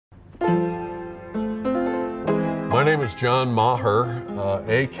My name is John Maher,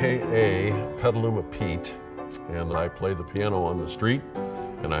 aka Petaluma Pete, and I play the piano on the street,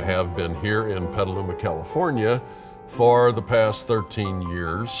 and I have been here in Petaluma, California for the past 13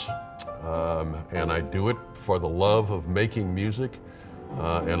 years. And I do it for the love of making music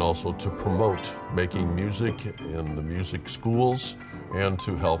and also to promote making music in the music schools and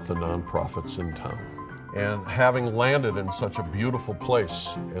to help the nonprofits in town. And having landed in such a beautiful place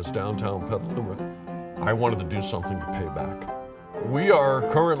as downtown Petaluma, I wanted to do something to pay back. We are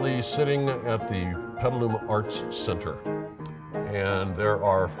currently sitting at the Petaluma Arts Center, and there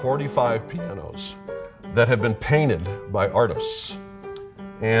are 45 pianos that have been painted by artists.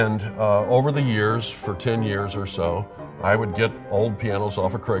 And over the years, for 10 years or so, I would get old pianos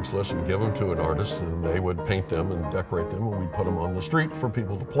off of Craigslist and give them to an artist, and they would paint them and decorate them, and we'd put them on the street for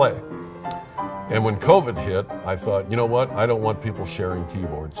people to play. And when COVID hit, I thought, you know what, I don't want people sharing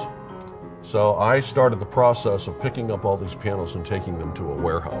keyboards. So I started the process of picking up all these pianos and taking them to a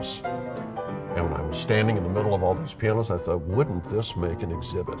warehouse. And when I was standing in the middle of all these pianos, I thought, wouldn't this make an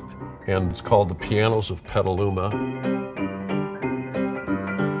exhibit? And it's called the Pianos of Petaluma.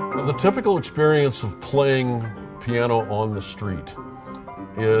 The typical experience of playing piano on the street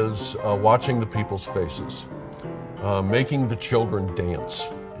is watching the people's faces. Making the children dance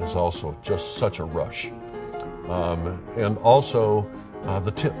is also just such a rush. And also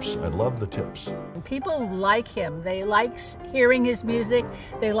the tips. I love the tips. People like him. They like hearing his music.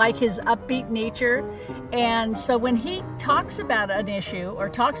 They like his upbeat nature. And so when he talks about an issue or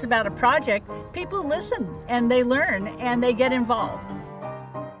talks about a project, people listen and they learn and they get involved.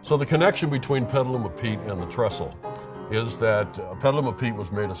 So the connection between Petaluma Pete and the Trestle is that Petaluma Pete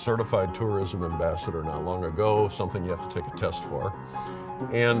was made a certified tourism ambassador not long ago, something you have to take a test for.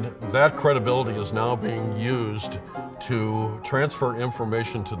 And that credibility is now being used to transfer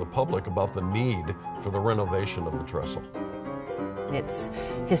information to the public about the need for the renovation of the Trestle. It's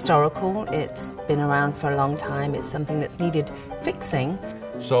historical, it's been around for a long time, it's something that's needed fixing.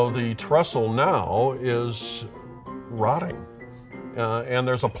 So the Trestle now is rotting, and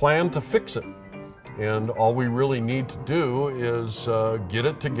there's a plan to fix it. And all we really need to do is get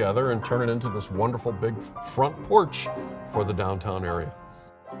it together and turn it into this wonderful big front porch for the downtown area.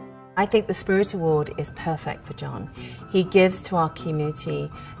 I think the Spirit Award is perfect for John. He gives to our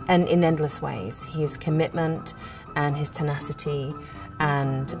community and in endless ways. His commitment and his tenacity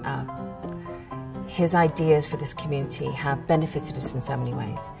and his ideas for this community have benefited us in so many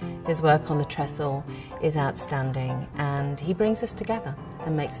ways. His work on the Trestle is outstanding, and he brings us together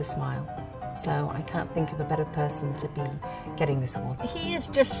and makes us smile. So I can't think of a better person to be getting this award. He is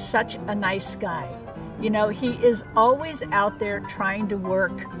just such a nice guy. You know, he is always out there trying to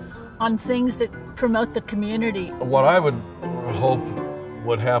work on things that promote the community. What I would hope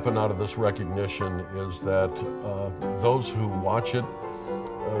would happen out of this recognition is that those who watch it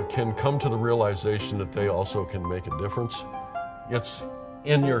can come to the realization that they also can make a difference. It's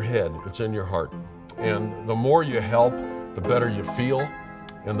in your head, it's in your heart. And the more you help, the better you feel.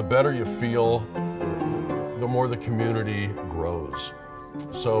 And the better you feel, the more the community grows.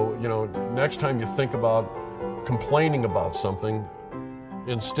 So, you know, next time you think about complaining about something,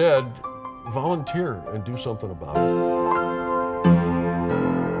 instead, volunteer and do something about it.